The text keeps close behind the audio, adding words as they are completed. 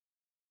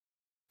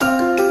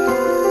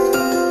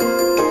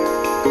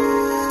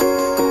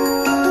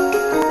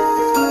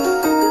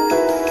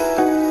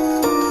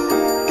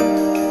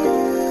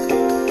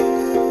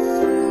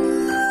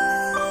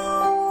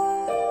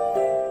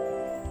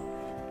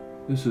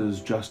This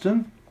is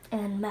Justin.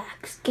 And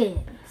Max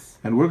Games.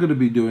 And we're going to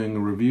be doing a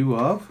review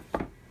of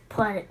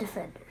Planet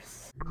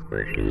Defenders.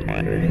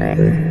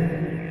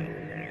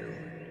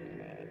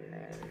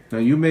 Now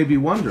you may be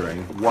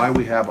wondering why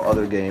we have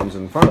other games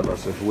in front of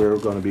us if we're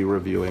going to be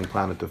reviewing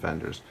Planet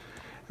Defenders.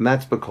 And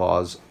that's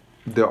because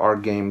there are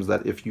games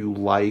that if you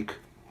like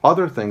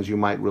other things, you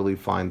might really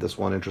find this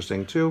one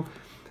interesting too.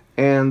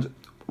 And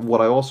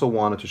what I also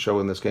wanted to show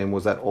in this game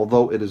was that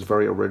although it is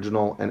very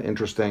original and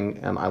interesting,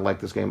 and I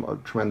like this game a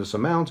tremendous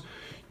amount,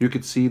 you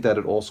could see that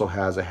it also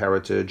has a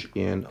heritage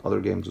in other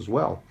games as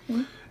well.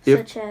 Mm-hmm.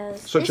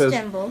 Such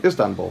as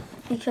Istanbul.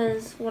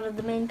 Because one of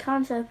the main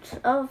concepts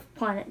of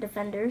Planet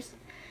Defenders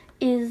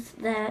is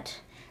that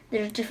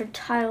there's different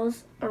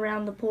tiles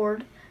around the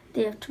board.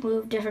 They have to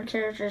move different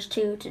characters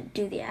to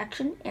do the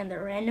action, and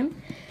they're random.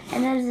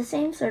 And that is the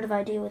same sort of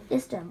idea with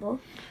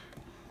Istanbul.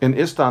 In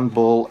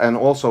Istanbul and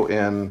also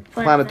in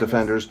Planet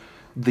Defenders,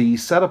 the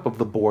setup of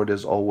the board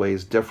is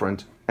always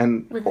different.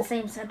 And with the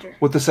same center.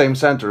 With the same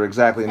center,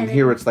 exactly. And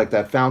here it's like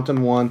that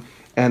fountain one,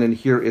 and in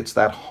here it's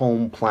that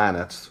home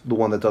planet, the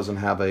one that doesn't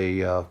have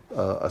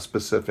a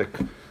specific...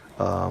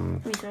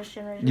 resource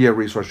generator. Yeah,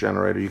 resource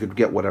generator. You could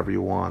get whatever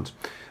you want.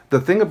 The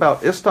thing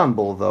about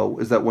Istanbul, though,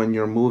 is that when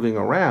you're moving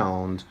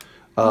around,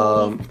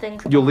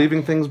 you're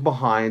leaving things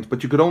behind,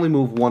 but you could only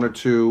move one or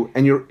two,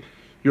 and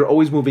you're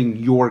always moving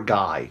your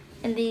guy.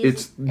 And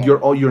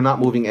you're not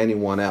moving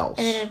anyone else.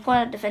 And then in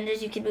Planet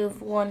Defenders, you can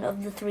move one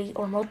of the three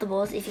or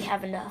multiples if you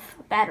have enough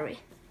battery.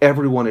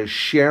 Everyone is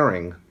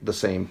sharing the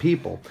same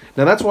people.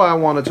 Now that's why I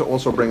wanted to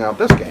also bring out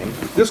this game.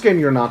 This game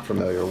you're not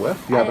familiar with.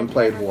 You haven't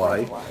played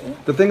Hawaii.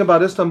 The thing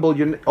about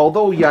Istanbul,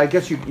 although I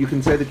guess you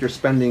can say that you're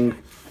spending,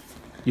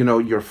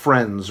 your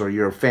friends or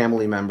your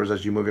family members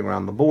as you're moving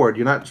around the board.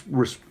 You're not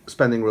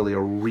spending really a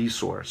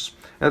resource.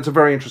 And it's a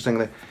very interesting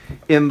thing.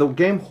 In the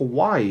game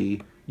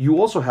Hawaii, you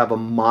also have a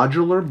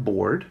modular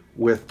board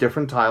with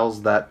different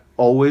tiles that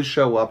always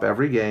show up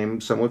every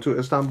game, similar to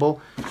Istanbul,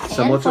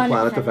 similar to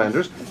Planet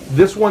Defenders.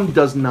 This one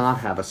does not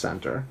have a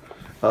center.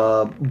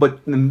 But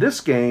in this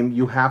game,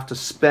 you have to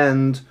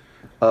spend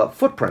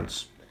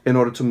footprints in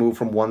order to move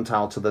from one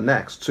tile to the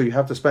next. So you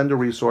have to spend a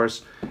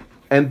resource,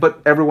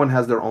 but everyone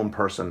has their own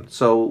person.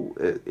 So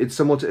it's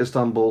similar to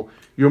Istanbul.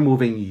 You're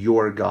moving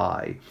your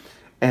guy.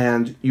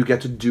 And you get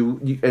to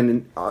do...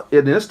 And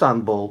in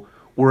Istanbul,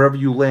 wherever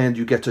you land,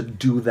 you get to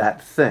do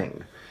that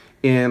thing.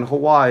 In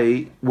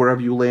Hawaii,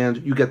 wherever you land,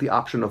 you get the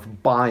option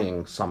of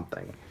buying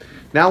something.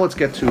 Now let's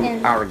get to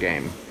our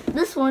game.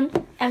 This one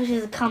actually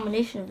is a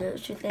combination of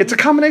those two things. It's a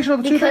combination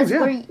of the two things,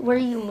 yeah. Because where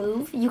you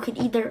move, you can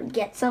either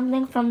get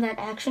something from that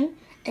action,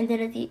 and then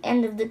at the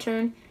end of the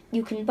turn,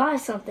 you can buy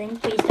something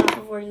based off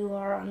of where you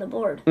are on the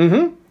board.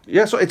 Mm-hmm.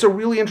 Yeah, so it's a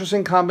really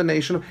interesting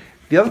combination.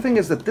 The other thing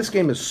is that this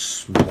game is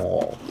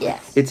small.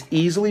 Yes. It's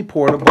easily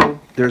portable.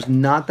 There's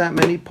not that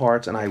many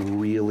parts, and I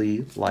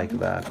really like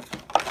that.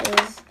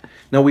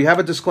 Now, we have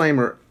a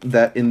disclaimer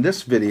that in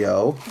this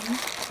video...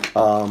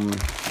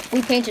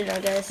 we painted our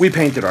guys. We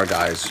painted our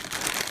guys.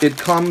 It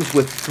comes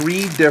with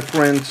 3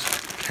 different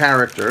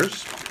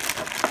characters.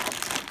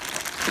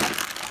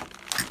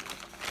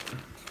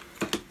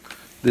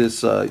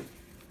 These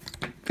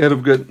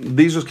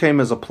just came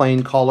as a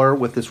plain color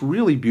with this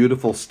really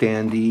beautiful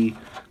standee,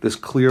 this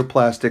clear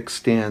plastic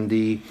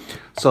standee,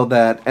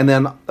 and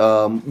then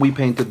we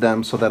painted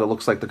them so that it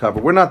looks like the cover.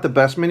 We're not the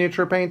best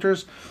miniature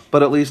painters,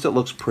 but at least it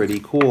looks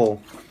pretty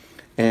cool.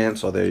 And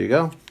so there you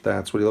go.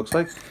 That's what he looks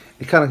like.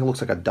 It kind of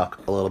looks like a duck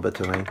a little bit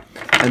to me.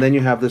 And then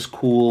you have this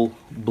cool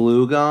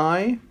blue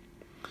guy,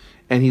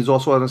 and he's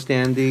also on a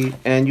standee.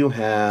 And you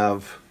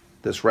have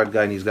this red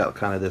guy, and he's got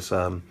kind of this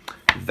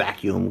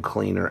vacuum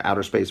cleaner,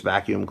 outer space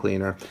vacuum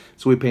cleaner.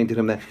 So we painted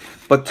him there.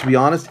 But to be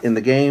honest, in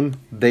the game,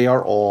 they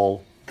are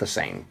all the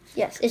same.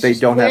 Yes, it's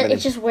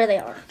just where they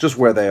are. Just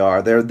where they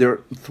are.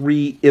 They're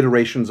 3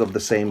 iterations of the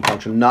same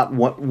function. Not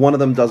one of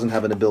them doesn't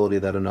have an ability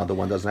that another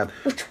one doesn't have.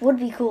 Which would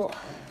be cool.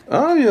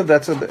 Oh, yeah,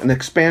 that's an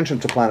expansion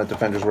to Planet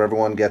Defenders where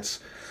everyone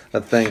gets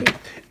a thing.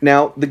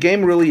 Now, the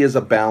game really is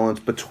a balance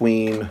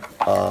between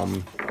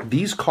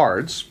these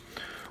cards,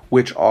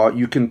 which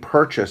you can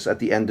purchase at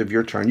the end of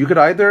your turn. You could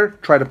either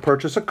try to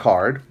purchase a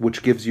card,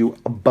 which gives you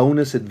a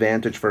bonus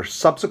advantage for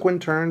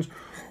subsequent turns,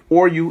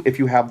 or if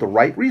you have the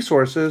right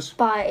resources...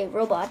 buy a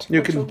robot,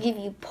 which will give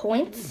you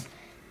points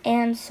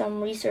and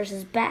some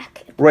resources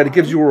back. Right, it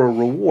gives you a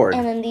reward.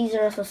 And then these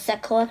are also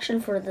set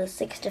collection for the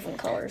 6 different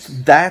colors.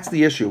 That's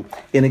the issue.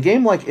 In a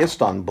game like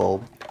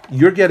Istanbul,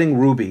 you're getting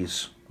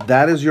rubies.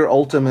 That is your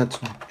ultimate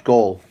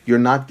goal.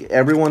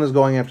 Everyone is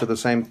going after the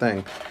same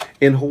thing.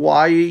 In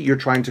Hawaii, you're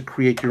trying to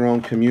create your own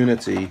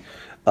community.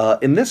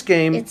 In this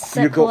game, it's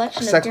set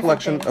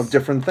collection of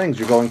different things.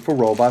 You're going for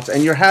robots,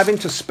 and you're having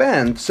to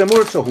spend,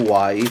 similar to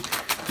Hawaii,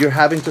 you're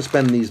having to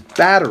spend these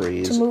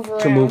batteries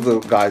to move the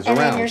guys around.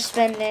 And then you're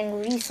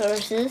spending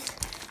resources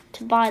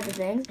to buy the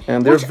thing.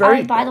 And they're very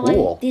cool. By the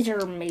way, these are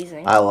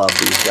amazing. I love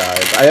these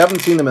guys. I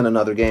haven't seen them in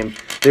another game.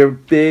 They're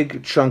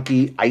big,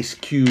 chunky, ice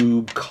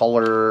cube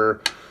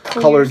colored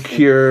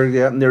cure.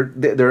 Yeah, and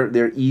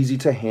they're easy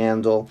to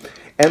handle.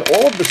 And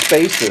all of the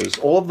spaces,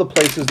 all of the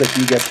places that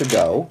you get to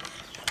go,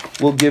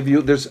 will give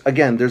you. There's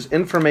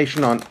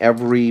information on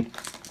every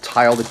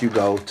tile that you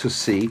go to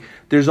see.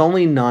 There's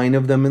only 9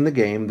 of them in the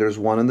game. There's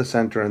 1 in the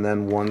center, and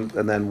then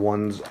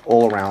one's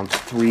all around.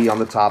 3 on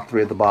the top,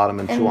 3 at the bottom,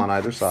 and 2 on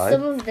either side.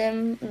 Some of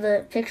them,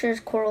 the pictures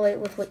correlate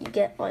with what you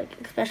get. Like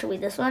especially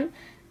this one,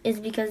 is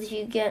because if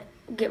you get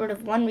rid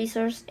of 1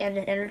 resource and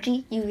an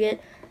energy, you get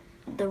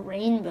the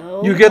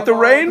rainbow. You get the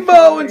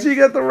rainbow, and so you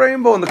get the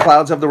rainbow, and the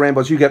clouds have the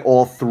rainbows. You get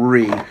all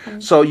 3.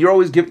 So you're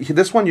always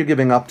this one you're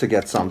giving up to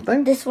get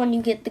something. This one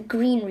you get the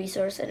green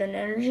resource and an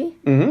energy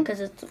because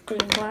it's a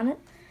green planet.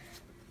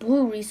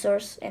 Blue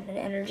resource and an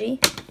energy,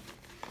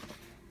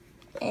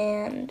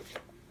 and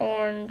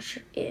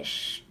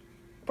orange-ish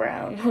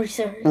brown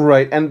resource.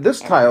 Right, and this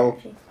tile,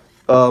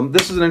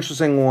 this is an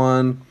interesting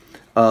one.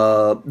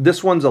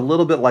 This one's a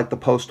little bit like the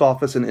post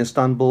office in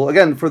Istanbul.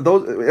 Again, for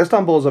those,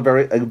 Istanbul is a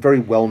very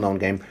well-known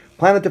game.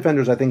 Planet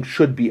Defenders, I think,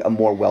 should be a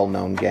more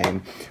well-known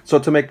game. So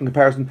to make a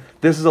comparison,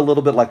 this is a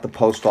little bit like the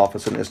post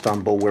office in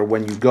Istanbul, where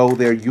when you go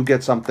there, you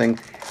get something,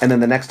 and then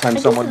the next time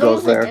someone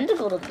goes there,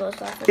 identical to the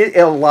post office. In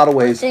a lot of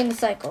ways, same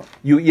cycle.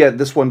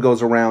 This one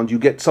goes around. You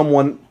get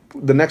someone.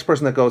 The next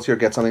person that goes here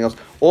gets something else.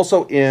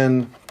 Also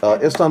in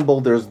Istanbul,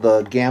 there's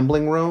the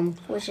gambling room,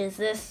 which is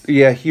this.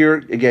 Yeah, here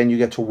again, you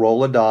get to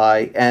roll a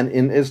die, and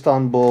in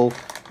Istanbul,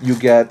 you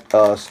get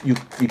you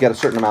get a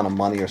certain amount of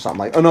money or something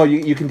like. Oh no,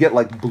 you can get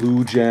like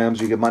blue gems.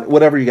 You get money,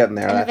 whatever you get in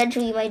there. And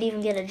eventually, you might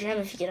even get a gem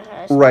if you get a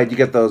high. Right, you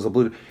get those. The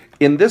blue.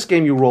 In this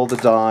game, you roll the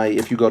die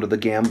if you go to the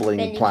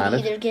gambling planet.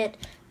 And you can either get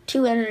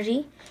 2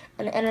 energy,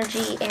 an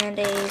energy and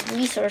a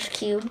resource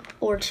cube,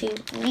 or 2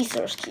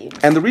 resource cubes.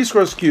 And the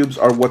resource cubes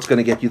are what's going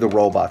to get you the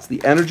robots.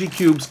 The energy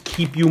cubes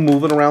keep you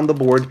moving around the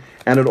board,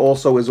 and it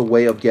also is a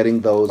way of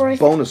getting those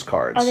bonus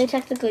cards. Are they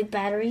technically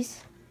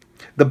batteries?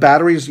 The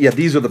batteries, yeah,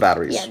 these are the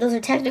batteries. Yeah, those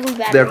are technically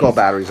batteries. They're called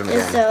batteries in the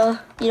game. So,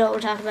 you know what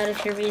we're talking about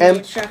if you're reading the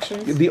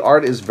instructions. The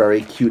art is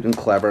very cute and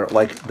clever,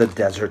 like the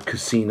desert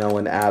casino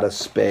in outer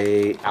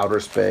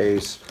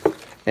space.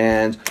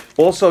 And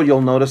also,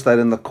 you'll notice that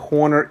in the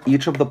corner,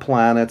 each of the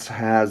planets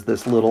has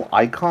this little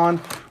icon,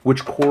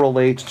 which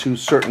correlates to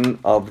certain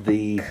of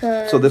the...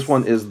 So this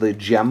one is the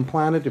gem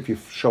planet, if you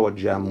show a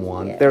gem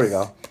one. Yes. There we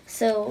go.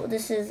 So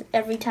this is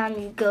every time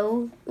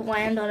you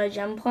land on a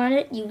gem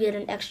planet, you get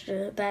an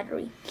extra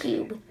battery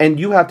cube. And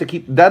you have to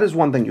keep... That is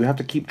one thing. You have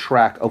to keep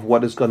track of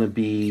what is going to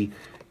be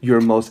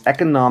your most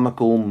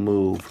economical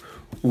move.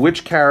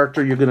 Which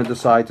character you're going to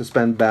decide to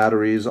spend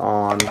batteries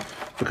on,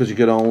 because you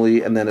could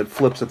only, and then it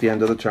flips at the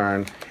end of the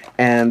turn,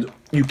 and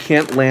you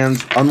can't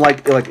land,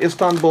 unlike like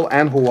Istanbul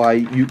and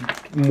Hawaii,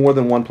 more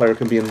than one player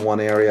can be in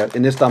one area.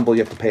 In Istanbul,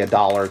 you have to pay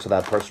 $1 to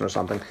that person or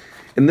something.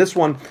 In this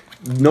one,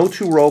 no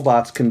 2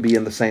 robots can be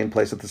in the same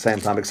place at the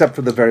same time, except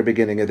for the very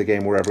beginning of the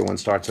game where everyone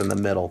starts in the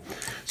middle.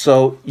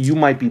 So you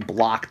might be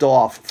blocked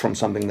off from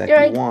something that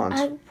you want.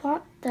 I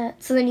want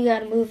that. So then you got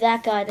to move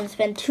that guy and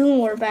spend 2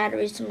 more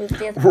batteries to move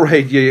the other.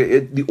 Right. Yeah.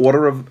 The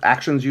order of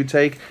actions you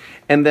take,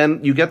 and then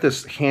you get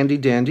this handy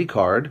dandy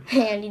card.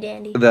 Handy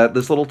dandy.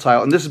 This little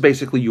tile, and this is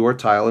basically your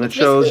tile, and it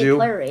shows you.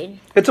 Player aid.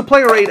 It's a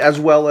player aid as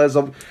well as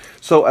a.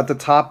 So at the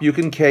top, you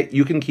can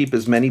keep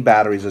as many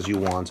batteries as you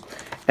want.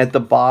 At the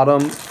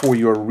bottom, for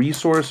your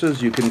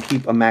resources, you can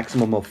keep a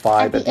maximum of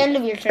 5 at the end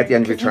of your turn. At the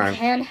end of your turn, you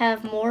can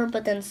have more,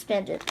 but then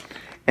spend it.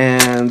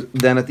 And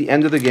then at the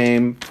end of the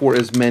game, for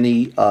as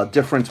many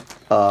different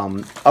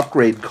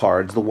upgrade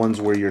cards, the ones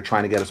where you're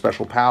trying to get a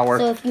special power,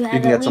 so if you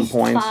can get some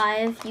points.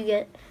 5, you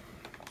get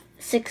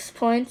 6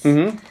 points.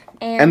 Mm-hmm.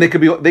 And they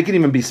can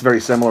even be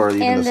very similar or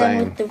even the same. And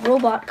then with the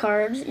robot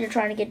cards, you're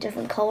trying to get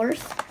different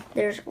colors.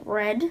 There's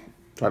red.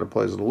 Try to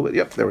place it a little bit.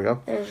 Yep, there we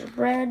go. There's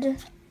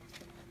red,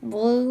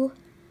 blue,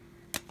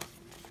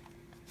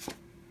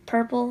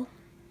 purple.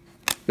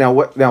 Now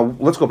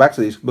let's go back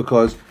to these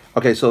because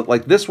okay, so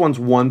like this one's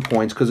 1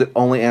 point because it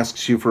only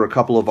asks you for a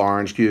couple of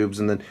orange cubes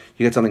and then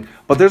you get something.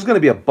 But there's going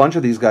to be a bunch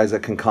of these guys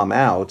that can come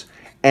out,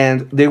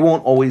 and they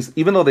won't always,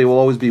 even though they will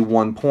always be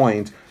 1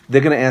 point,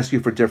 they're going to ask you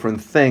for different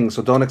things.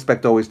 So don't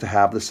expect always to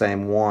have the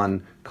same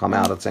one come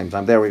out at the same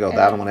time. There we go.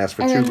 That one asks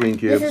for 2 green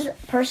cubes. This is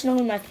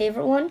personally my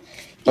favorite one.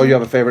 Oh, you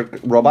have a favorite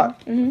robot?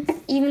 Mm-hmm.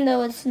 Even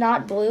though it's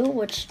not blue,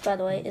 which, by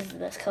the way, is the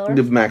best color.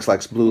 Max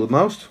likes blue the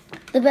most.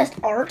 The best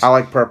art. I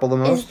like purple the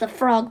most. Is the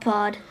frog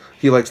pod.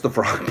 He likes the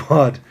frog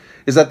pod.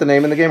 Is that the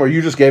name in the game, or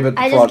you just gave it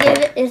the frog pod? I just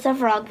gave it, it's a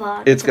frog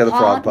pod. It's got a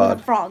frog pod. With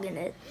a frog in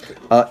it.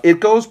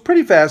 It goes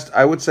pretty fast.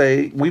 I would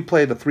say we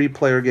played a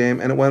 3-player game,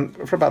 and it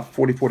went for about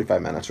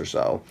 40-45 minutes or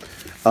so.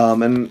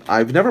 And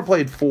I've never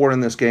played 4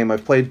 in this game.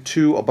 I've played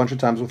 2 a bunch of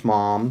times with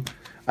Mom.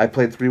 I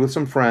played 3 with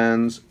some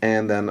friends,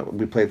 and then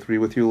we played 3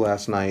 with you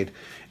last night.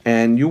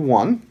 And you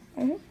won.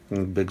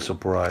 Mm-hmm. Big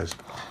surprise.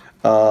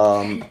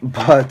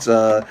 But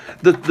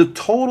the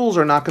totals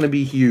are not going to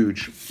be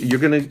huge. You're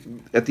going to,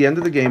 at the end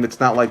of the game, it's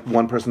not like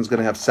one person's going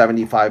to have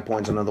 75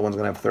 points, another one's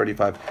going to have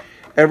 35.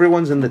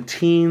 Everyone's in the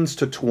teens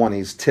to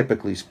 20s,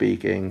 typically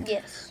speaking.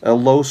 Yes. A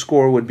low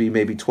score would be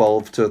maybe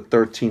 12 to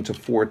 13 to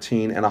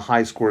 14, and a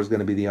high score is going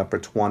to be the upper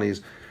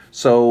 20s.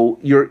 So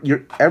your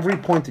every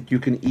point that you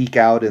can eke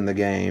out in the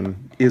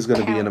game is going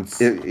to be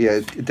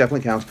it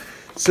definitely counts.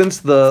 Since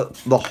the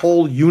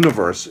whole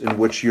universe in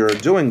which you're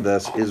doing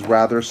this is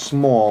rather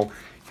small,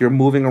 you're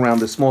moving around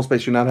this small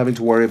space. You're not having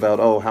to worry about,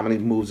 oh, how many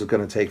moves is it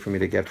going to take for me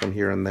to get from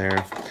here and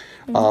there.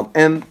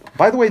 And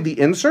by the way, the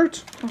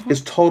insert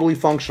is totally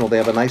functional. They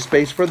have a nice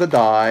space for the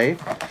die.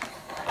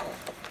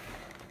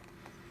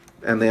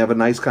 And they have a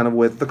nice kind of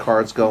width the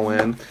cards go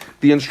in.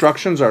 The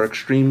instructions are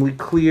extremely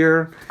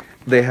clear.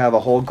 They have a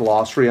whole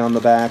glossary on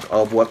the back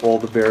of what all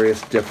the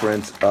various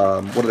different,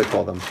 what do they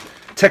call them?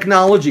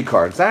 Technology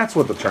cards. That's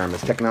what the term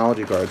is,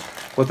 technology cards.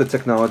 What the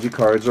technology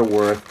cards are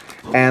worth.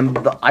 And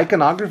the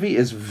iconography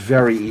is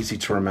very easy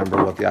to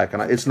remember what the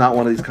icon. It's not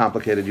one of these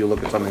complicated, you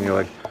look at something and you're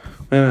like,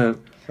 wait a minute,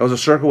 there was a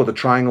circle with a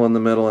triangle in the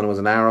middle and it was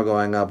an arrow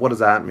going up. What does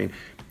that mean?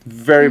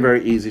 Very,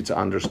 very easy to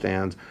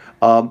understand.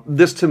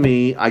 This, to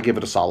me, I give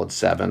it a solid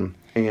 7.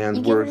 And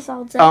you give it a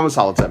solid 7? I'm a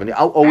solid 7.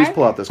 I'll always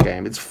pull out this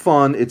game. It's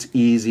fun, it's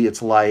easy,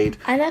 it's light.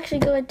 I'm actually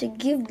going to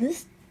give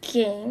this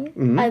game,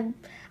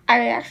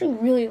 I actually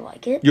really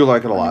like it. You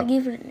like it a lot. I'm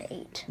going to give it an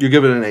 8. You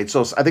give it an 8,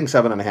 so I think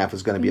 7.5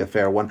 is going to be a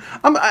fair one.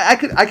 I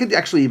could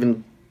actually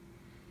even,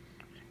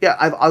 yeah,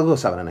 I'll go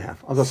 7.5.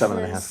 I'll go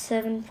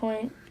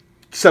 7.5.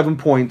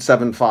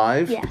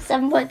 7.75? Yeah,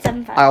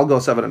 7.75. I'll go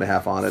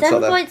 7.5 on it.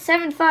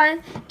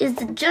 7.75 is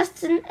the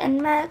Justin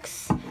and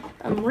Max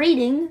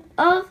rating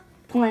of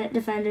Planet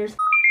Defenders.